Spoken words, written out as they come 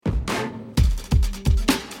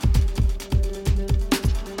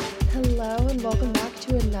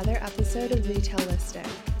episode of Retaili.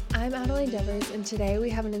 I'm Adeline Devers, and today we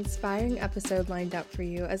have an inspiring episode lined up for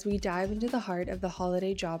you as we dive into the heart of the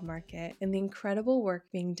holiday job market and the incredible work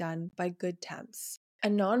being done by GoodTemps, a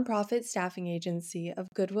nonprofit staffing agency of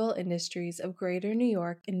Goodwill Industries of Greater New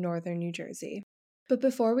York and Northern New Jersey. But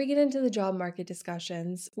before we get into the job market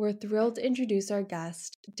discussions, we're thrilled to introduce our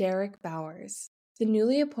guest, Derek Bowers, the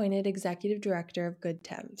newly appointed Executive Director of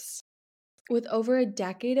GoodTemps. With over a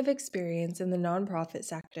decade of experience in the nonprofit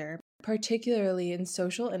sector, particularly in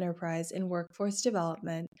social enterprise and workforce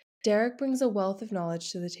development, Derek brings a wealth of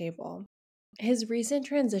knowledge to the table. His recent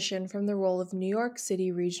transition from the role of New York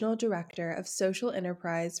City Regional Director of Social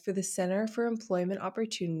Enterprise for the Center for Employment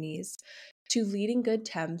Opportunities to leading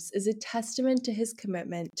GoodTemps is a testament to his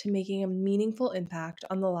commitment to making a meaningful impact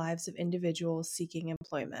on the lives of individuals seeking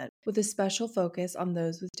employment, with a special focus on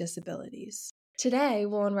those with disabilities. Today,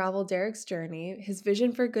 we'll unravel Derek's journey, his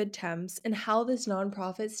vision for GoodTemps, and how this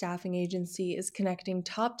nonprofit staffing agency is connecting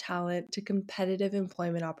top talent to competitive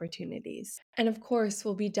employment opportunities. And of course,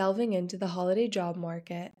 we'll be delving into the holiday job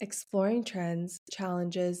market, exploring trends,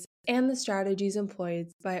 challenges, and the strategies employed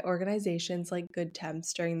by organizations like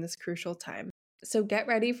GoodTemps during this crucial time. So get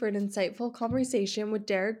ready for an insightful conversation with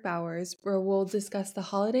Derek Bowers, where we'll discuss the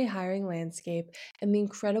holiday hiring landscape and the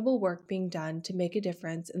incredible work being done to make a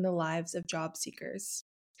difference in the lives of job seekers.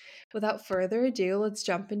 Without further ado, let's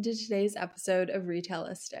jump into today's episode of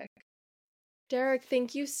Retaili. Derek,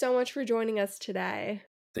 thank you so much for joining us today.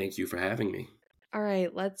 Thank you for having me. All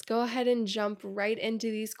right, let's go ahead and jump right into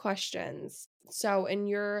these questions. So, in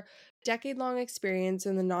your decade-long experience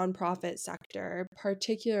in the nonprofit sector,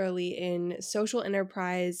 particularly in social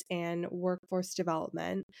enterprise and workforce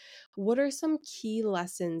development, what are some key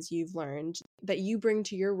lessons you've learned that you bring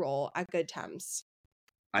to your role at GoodTemps?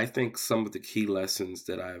 I think some of the key lessons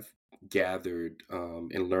that I've gathered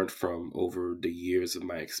and learned from over the years of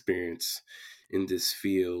my experience in this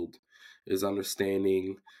field is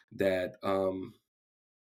understanding that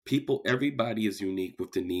everybody is unique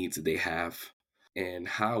with the needs that they have, and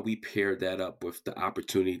how we pair that up with the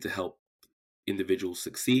opportunity to help individuals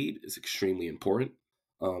succeed is extremely important.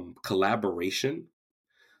 Collaboration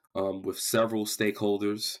with several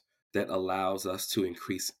stakeholders that allows us to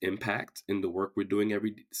increase impact in the work we're doing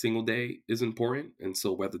every single day is important. And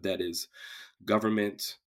so whether that is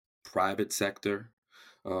government, private sector,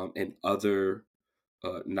 and other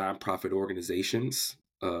nonprofit organizations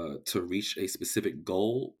to reach a specific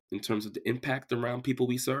goal in terms of the impact around people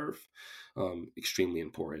we serve, extremely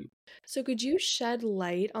important. So could you shed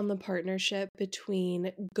light on the partnership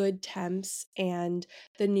between GoodTemps and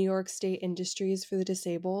the New York State Industries for the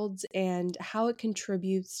Disabled and how it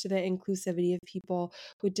contributes to the inclusivity of people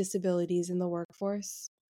with disabilities in the workforce?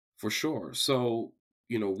 For sure. So,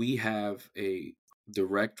 we have a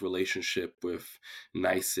direct relationship with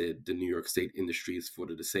NYSID, the New York State Industries for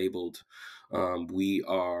the Disabled. We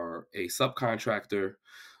are a subcontractor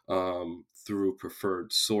through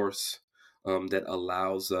Preferred Source that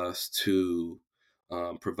allows us to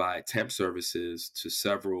provide temp services to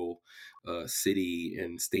several city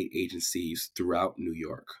and state agencies throughout New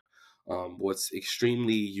York. What's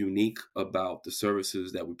extremely unique about the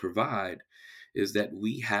services that we provide is that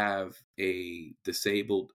we have a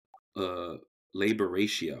disabled labor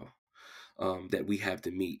ratio that we have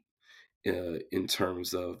to meet in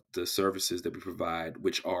terms of the services that we provide,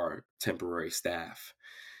 which are temporary staff.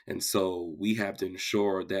 And so we have to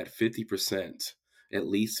ensure that 50%, at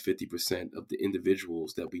least 50% of the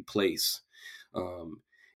individuals that we place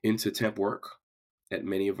into temp work at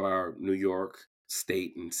many of our New York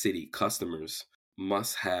state and city customers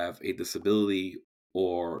must have a disability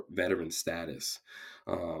or veteran status.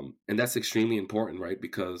 And that's extremely important, right?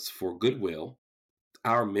 Because for Goodwill,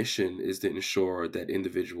 our mission is to ensure that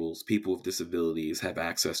individuals, people with disabilities, have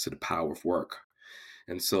access to the power of work.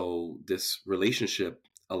 And so this relationship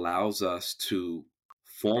allows us to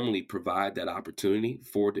formally provide that opportunity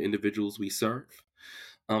for the individuals we serve.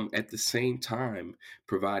 At the same time,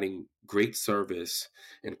 providing great service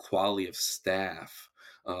and quality of staff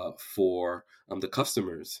for the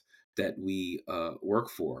customers that we work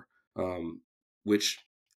for, which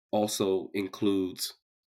also includes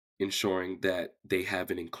ensuring that they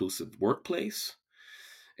have an inclusive workplace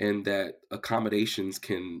and that accommodations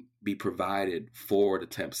can be provided for the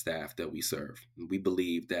temp staff that we serve. We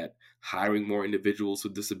believe that hiring more individuals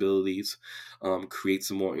with disabilities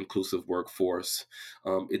creates a more inclusive workforce.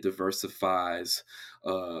 It diversifies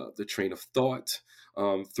the train of thought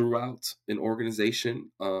throughout an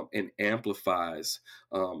organization and amplifies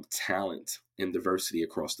talent and diversity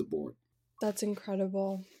across the board. That's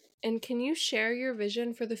incredible. And can you share your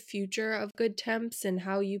vision for the future of GoodTemps and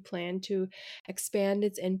how you plan to expand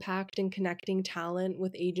its impact in connecting talent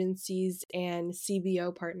with agencies and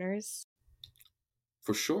CBO partners?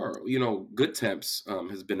 For sure. GoodTemps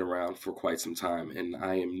has been around for quite some time, and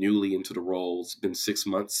I am newly into the role. It's been 6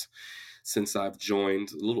 months since I've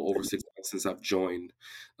joined, a little over 6 months since I've joined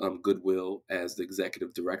Goodwill as the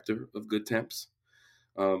executive director of GoodTemps.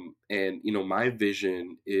 And my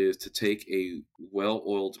vision is to take a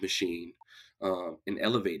well-oiled machine and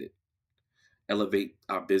elevate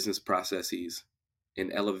our business processes,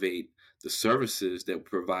 and elevate the services that we're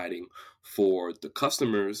providing for the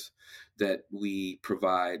customers that we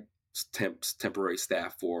provide temporary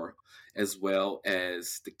staff for, as well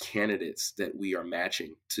as the candidates that we are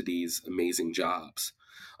matching to these amazing jobs.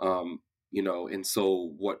 And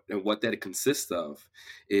so what that consists of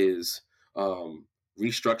is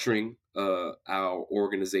restructuring our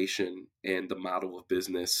organization and the model of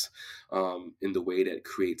business in the way that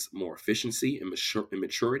creates more efficiency and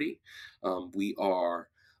maturity. We are,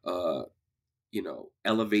 uh,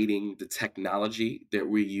 elevating the technology that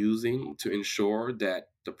we're using to ensure that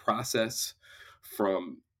the process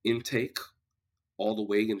from intake all the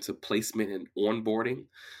way into placement and onboarding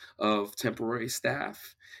of temporary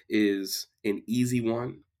staff is an easy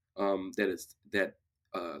one. That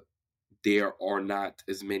uh, there are not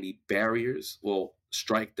as many barriers. Well,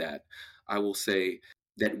 strike that. I will say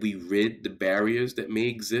that we rid the barriers that may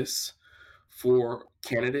exist for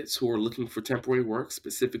candidates who are looking for temporary work,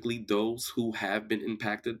 specifically those who have been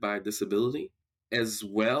impacted by disability, as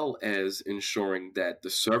well as ensuring that the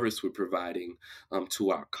service we're providing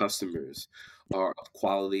to our customers are of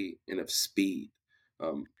quality and of speed.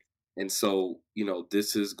 Um, and so,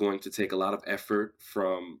 this is going to take a lot of effort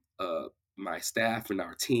from my staff and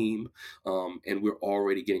our team. And we're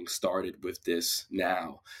already getting started with this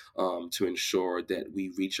now to ensure that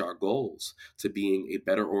we reach our goals to being a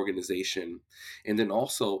better organization, and then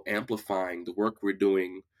also amplifying the work we're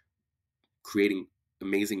doing, creating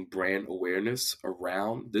amazing brand awareness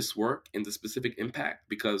around this work and the specific impact.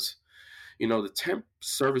 Because the temp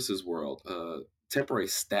services world, temporary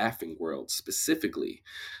staffing world specifically,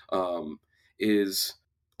 um, is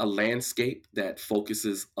a landscape that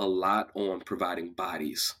focuses a lot on providing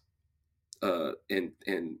bodies, and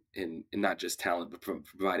not just talent, but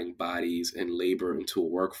providing bodies and labor into a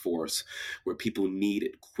workforce where people need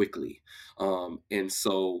it quickly. And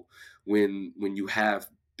so when you have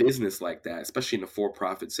business like that, especially in the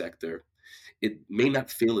for-profit sector, it may not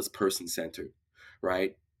feel as person-centered,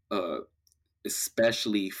 right?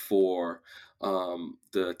 Especially for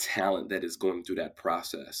the talent that is going through that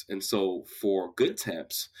process. And so for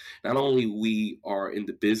GoodTemps, not only we are in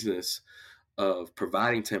the business of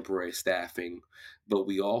providing temporary staffing, but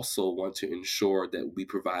we also want to ensure that we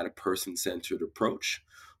provide a person centered approach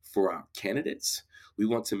for our candidates. We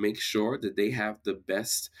want to make sure that they have the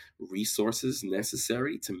best resources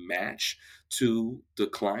necessary to match to the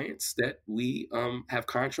clients that we have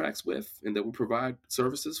contracts with and that we provide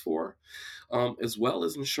services for, as well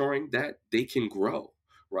as ensuring that they can grow.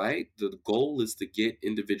 Right? The goal is to get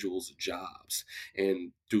individuals jobs.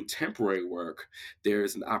 And through temporary work, there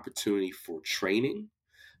is an opportunity for training,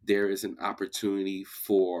 there is an opportunity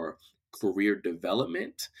for career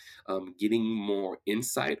development, getting more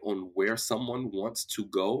insight on where someone wants to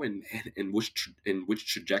go, and which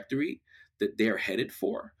trajectory that they're headed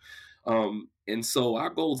for. And so our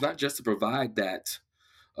goal is not just to provide that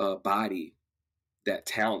body, that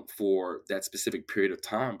talent for that specific period of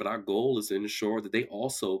time, but our goal is to ensure that they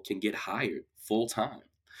also can get hired full time,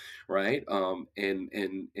 right? And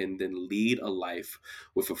then lead a life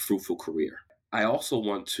with a fruitful career. I also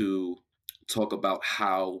want to talk about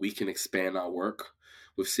how we can expand our work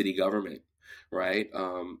with city government, right?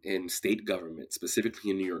 And state government,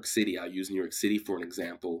 specifically in New York City. I'll use New York City for an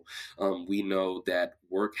example. We know that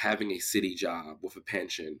having a city job with a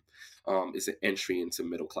pension is an entry into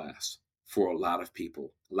middle class for a lot of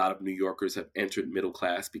people. A lot of New Yorkers have entered middle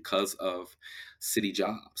class because of city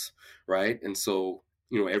jobs, right? And so,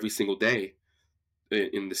 every single day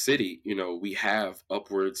in the city, we have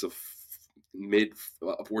upwards of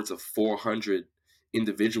 400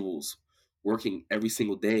 individuals working every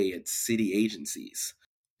single day at city agencies.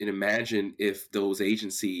 And imagine if those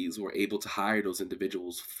agencies were able to hire those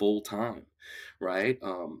individuals full time, right?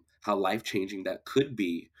 How life changing that could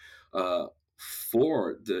be uh,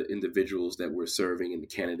 for the individuals that we're serving and the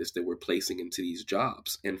candidates that we're placing into these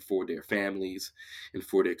jobs, and for their families and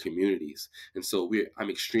for their communities. And so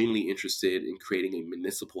I'm extremely interested in creating a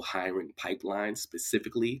municipal hiring pipeline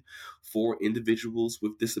specifically for individuals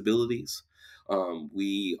with disabilities.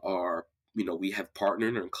 We are we have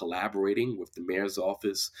partnered and collaborating with the mayor's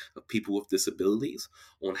office of people with disabilities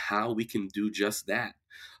on how we can do just that.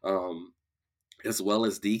 Um, as well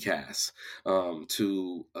as DCAS,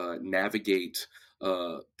 to navigate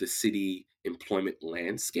the city employment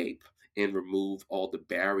landscape and remove all the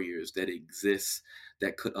barriers that exist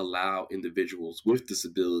that could allow individuals with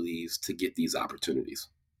disabilities to get these opportunities.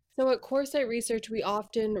 So at Coresight Research, we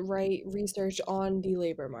often write research on the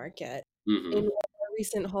labor market. In Hmm. one of our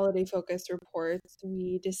recent holiday focus reports,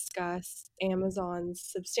 we discuss Amazon's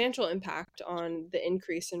substantial impact on the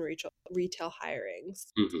increase in retail hirings.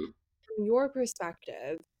 Hmm. From your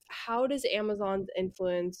perspective, how does Amazon's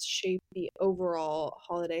influence shape the overall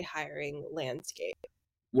holiday hiring landscape?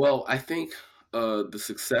 Well, I think the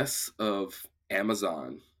success of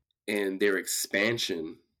Amazon and their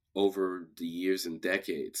expansion over the years and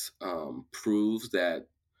decades proves that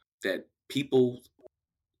people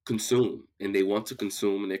consume and they want to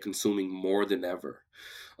consume and they're consuming more than ever,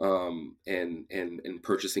 and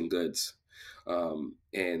purchasing goods,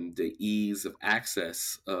 and the ease of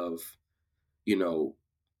access of you know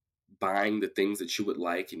buying the things that you would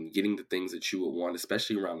like and getting the things that you would want,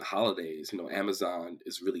 especially around the holidays. Amazon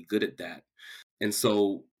is really good at that. And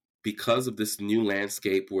so, because of this new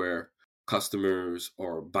landscape where customers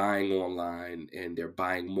are buying online and they're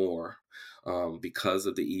buying more, because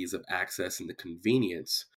of the ease of access and the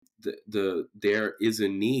convenience, there is a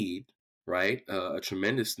need, right? A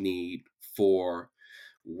tremendous need for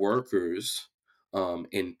workers,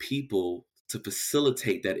 and people to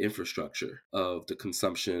facilitate that infrastructure of the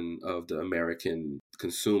consumption of the American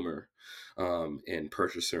consumer, and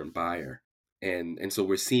purchaser and buyer. And so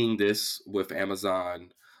we're seeing this with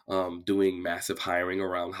Amazon, doing massive hiring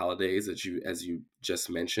around holidays, as you just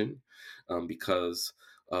mentioned, because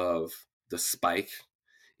of the spike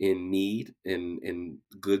in need in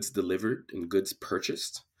goods delivered and goods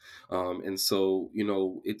purchased. And so,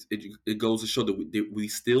 it goes to show that we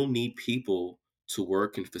still need people to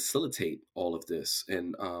work and facilitate all of this.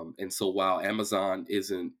 And so, while Amazon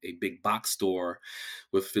isn't a big box store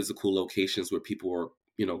with physical locations where people are,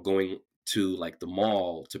 going to like the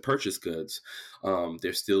mall to purchase goods,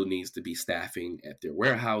 there still needs to be staffing at their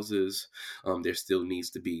warehouses. There still needs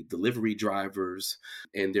to be delivery drivers,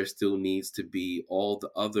 and there still needs to be all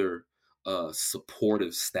the other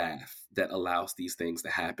supportive staff that allows these things to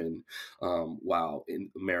happen, while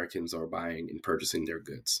Americans are buying and purchasing their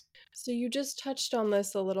goods. So you just touched on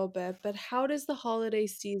this a little bit, but how does the holiday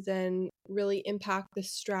season really impact the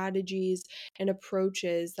strategies and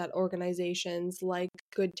approaches that organizations like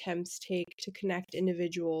GoodTemps take to connect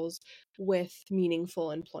individuals with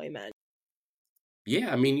meaningful employment?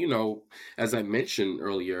 Yeah, I mean, as I mentioned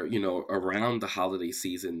earlier, around the holiday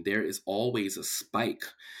season, there is always a spike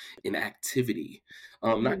in activity,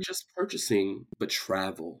 not Mhm. just purchasing, but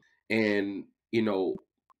travel. And,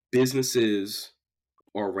 businesses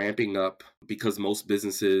are ramping up because most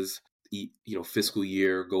businesses, fiscal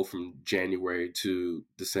year go from January to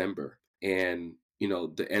December. And,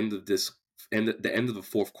 the end of the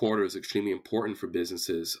fourth quarter is extremely important for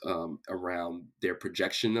businesses, around their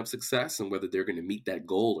projection of success and whether they're going to meet that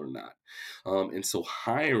goal or not. And so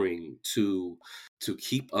hiring to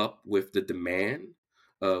keep up with the demand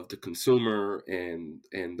of the consumer and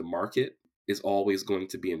the market is always going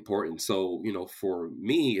to be important. So, for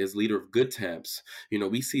me as leader of GoodTemps,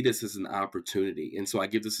 we see this as an opportunity. And so I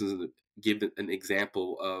give an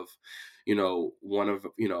example of, one of,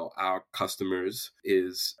 our customers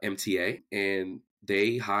is MTA, and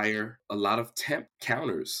they hire a lot of temp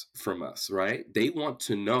counters from us, right? They want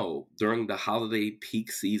to know during the holiday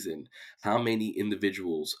peak season how many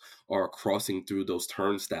individuals are crossing through those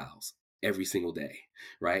turnstiles every single day,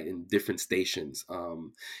 right, in different stations.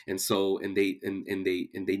 And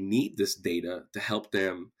they need this data to help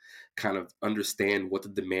them kind of understand what the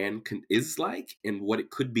demand is like and what it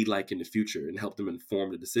could be like in the future, and help them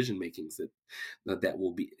inform the decision makings that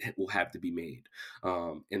will have to be made.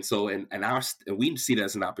 And we see that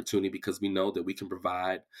as an opportunity because we know that we can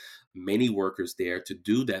provide many workers there to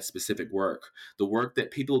do that specific work, the work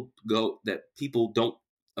that people don't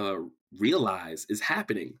uh, realize is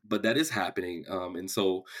happening, but that is happening. And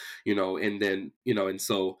so, and then, and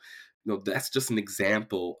so, that's just an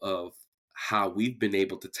example of how we've been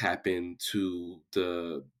able to tap into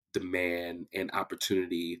the demand and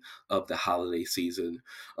opportunity of the holiday season.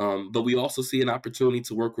 But we also see an opportunity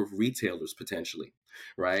to work with retailers potentially,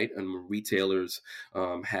 right? And retailers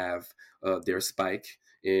have their spike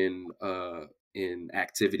in in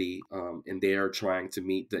activity, and they are trying to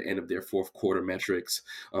meet the end of their fourth quarter metrics,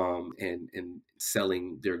 and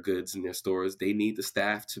selling their goods in their stores. They need the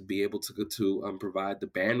staff to be able to provide the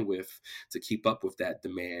bandwidth to keep up with that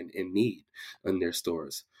demand and need in their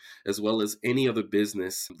stores, as well as any other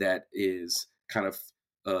business that is kind of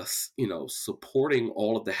supporting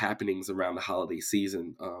all of the happenings around the holiday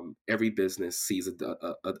season. Every business sees a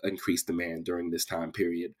increased demand during this time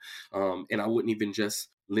period. And I wouldn't even just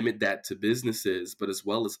limit that to businesses, but as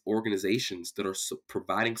well as organizations that are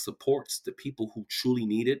providing supports to people who truly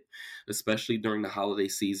need it, especially during the holiday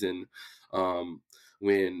season,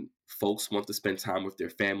 when folks want to spend time with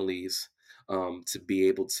their families, to be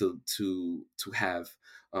able to have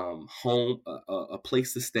home, a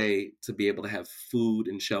place to stay, to be able to have food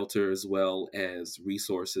and shelter, as well as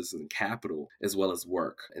resources and capital, as well as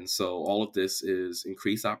work. And so all of this is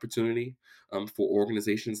increased opportunity for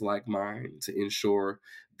organizations like mine to ensure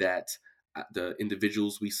that the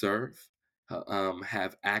individuals we serve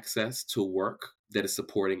have access to work that is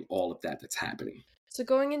supporting all of that that's happening. So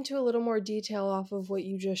going into a little more detail off of what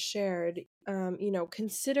you just shared,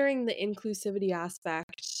 considering the inclusivity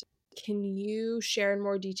aspect, can you share in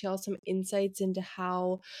more detail some insights into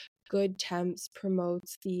how GoodTemps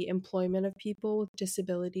promotes the employment of people with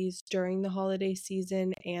disabilities during the holiday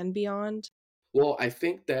season and beyond? Well, I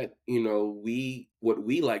think that, what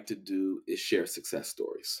we like to do is share success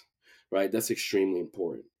stories, right? That's extremely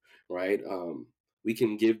important, right? We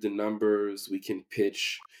can give the numbers, we can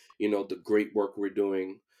pitch, the great work we're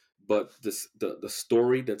doing, but the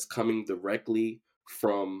story that's coming directly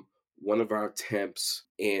from one of our temps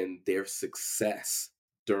and their success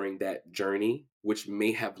during that journey, which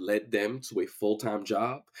may have led them to a full-time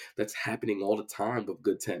job, that's happening all the time with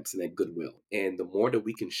GoodTemps and at Goodwill. And the more that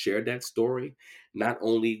we can share that story, not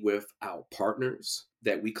only with our partners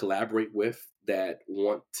that we collaborate with, that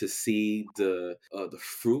want to see the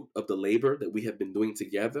fruit of the labor that we have been doing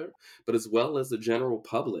together, but as well as the general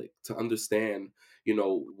public to understand,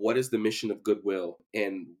 what is the mission of Goodwill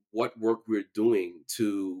and what work we're doing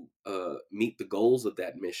to meet the goals of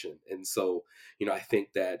that mission. And so, I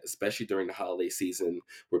think that especially during the holiday season,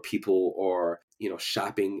 where people are,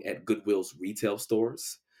 shopping at Goodwill's retail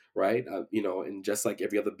stores, right? And just like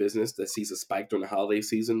every other business that sees a spike during the holiday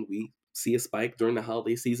season, we see a spike during the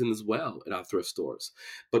holiday season as well at our thrift stores.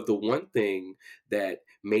 But the one thing that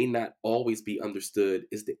may not always be understood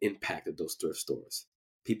is the impact of those thrift stores.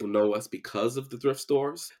 People know us because of the thrift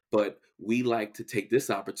stores, but we like to take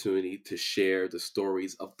this opportunity to share the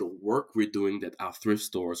stories of the work we're doing that our thrift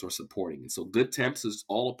stores are supporting. And so GoodTemps is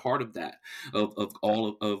all a part of that, of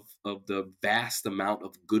all of the vast amount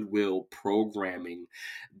of Goodwill programming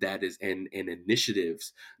that is and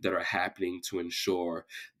initiatives that are happening to ensure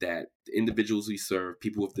that the individuals we serve,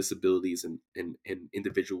 people with disabilities and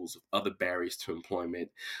individuals with other barriers to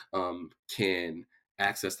employment, can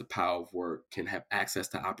access the power of work, can have access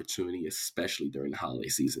to opportunity, especially during the holiday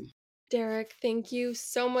season. Derek, thank you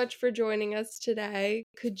so much for joining us today.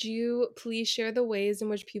 Could you please share the ways in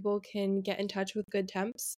which people can get in touch with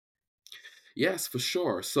GoodTemps? Yes, for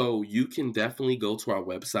sure. So you can definitely go to our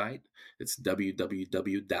website. It's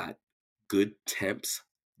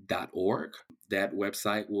www.goodtemps.org. That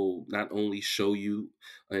website will not only show you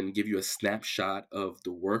and give you a snapshot of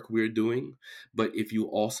the work we're doing, but if you're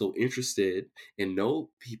also interested and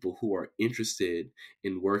know people who are interested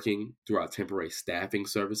in working through our temporary staffing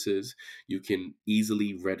services, you can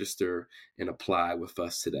easily register and apply with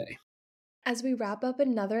us today. As we wrap up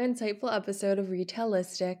another insightful episode of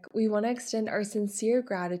Retailistic, we want to extend our sincere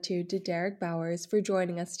gratitude to Derek Bowers for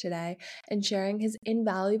joining us today and sharing his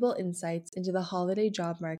invaluable insights into the holiday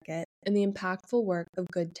job market and the impactful work of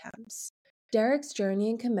GoodTemps. Derek's journey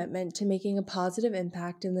and commitment to making a positive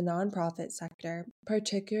impact in the nonprofit sector,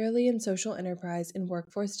 particularly in social enterprise and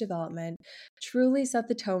workforce development, truly set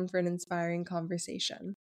the tone for an inspiring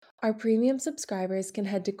conversation. Our premium subscribers can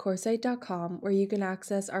head to coresight.com, where you can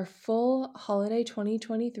access our full holiday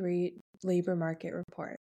 2023 labor market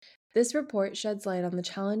report. This report sheds light on the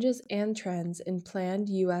challenges and trends in planned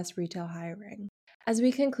U.S. retail hiring. As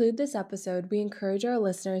we conclude this episode, we encourage our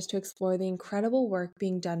listeners to explore the incredible work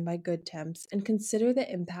being done by GoodTemps and consider the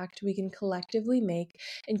impact we can collectively make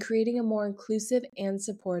in creating a more inclusive and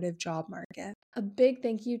supportive job market. A big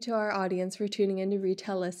thank you to our audience for tuning into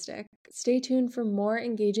Retailistic. Stay tuned for more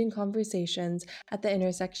engaging conversations at the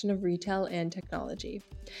intersection of retail and technology.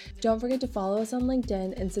 Don't forget to follow us on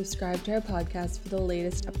LinkedIn and subscribe to our podcast for the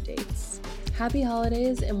latest updates. Happy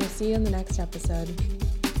holidays, and we'll see you in the next episode.